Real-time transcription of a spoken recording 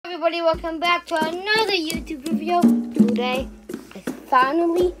everybody, welcome back to another YouTube video. Today, I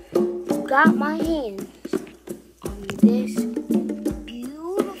finally got my hands on this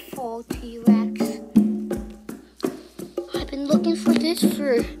beautiful T-Rex. I've been looking for this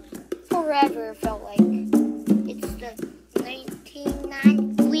for forever, it felt like. It's the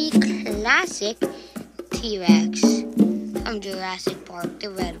 1993 classic T-Rex from Jurassic Park, the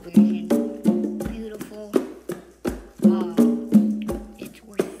red version. Beautiful. It's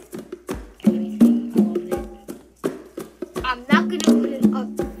worth everything. I love it. I'm not going to put it up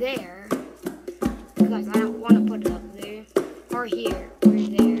there because I don't want to put it up there or here or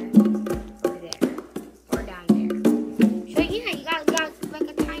there or there or down there. So yeah, you got like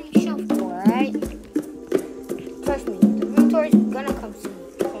a tiny shelf door, alright? Trust me, the room tour is going to come soon.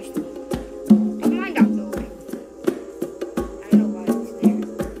 Trust me. Don't mind that building. I know why it's there.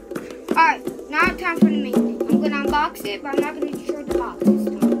 Alright, now it's time for the main thing. I'm going to unbox it, but I'm not going to show the box this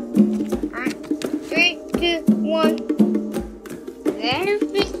time. Alright, 3, 2, 1. There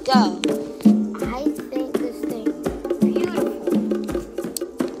we go. I think this thing is beautiful.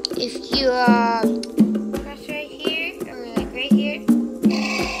 If you press right here, or like right here, it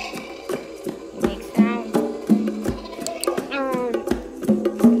makes sound.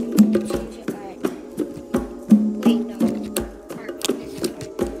 Change it. Alright. Wait, no. Alright, this part.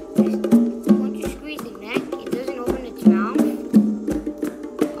 Once you squeeze the neck, it doesn't open its mouth.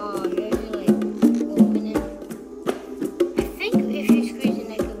 There's like open it. I think if you squeeze the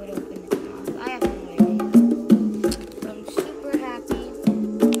neck, it would open its mouth. I have no idea. But I'm super happy.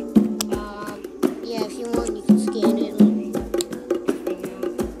 Yeah, if you want, you can scan it. Let me this thing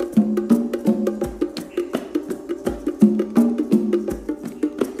out.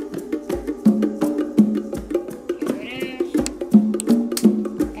 Here it is.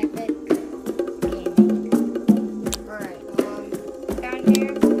 Epic gaming. Alright, down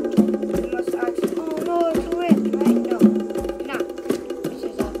here, you must ask, oh no, it's ripped, right? No, it's not. This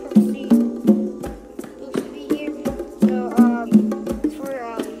is purposely supposed to be here. So, it's for,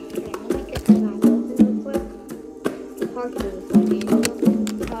 here, let me get this out open real quick. Hard to do this on video.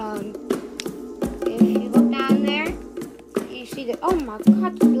 If you look down there, you see that, oh my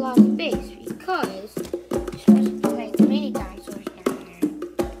god, there's a lot of space because you're supposed to put like mini dinosaurs down there.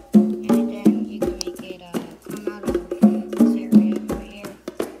 And then you can make it come out of this area over here.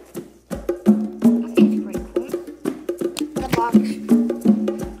 I think it's pretty cool. The box,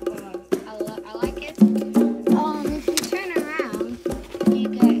 I like it. If you turn around, you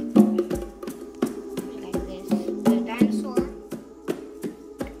get like this, the dinosaur.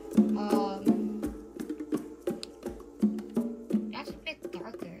 That's a bit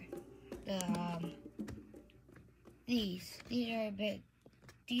darker. These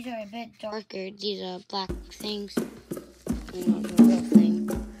are a bit darker. These are black things. You know, the real thing.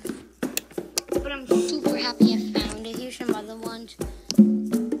 But I'm super happy I found it. Here's some other ones.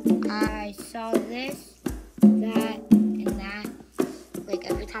 I saw this, that, and that. Like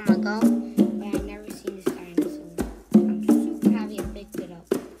every time I go, but I never seen this dinosaur. I'm super happy I picked it up.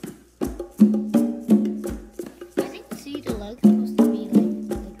 I think the leg's supposed to be like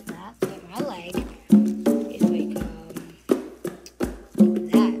that. Like my leg is like that. I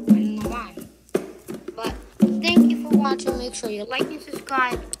don't know why. But thank you for watching. Make sure you like and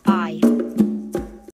subscribe.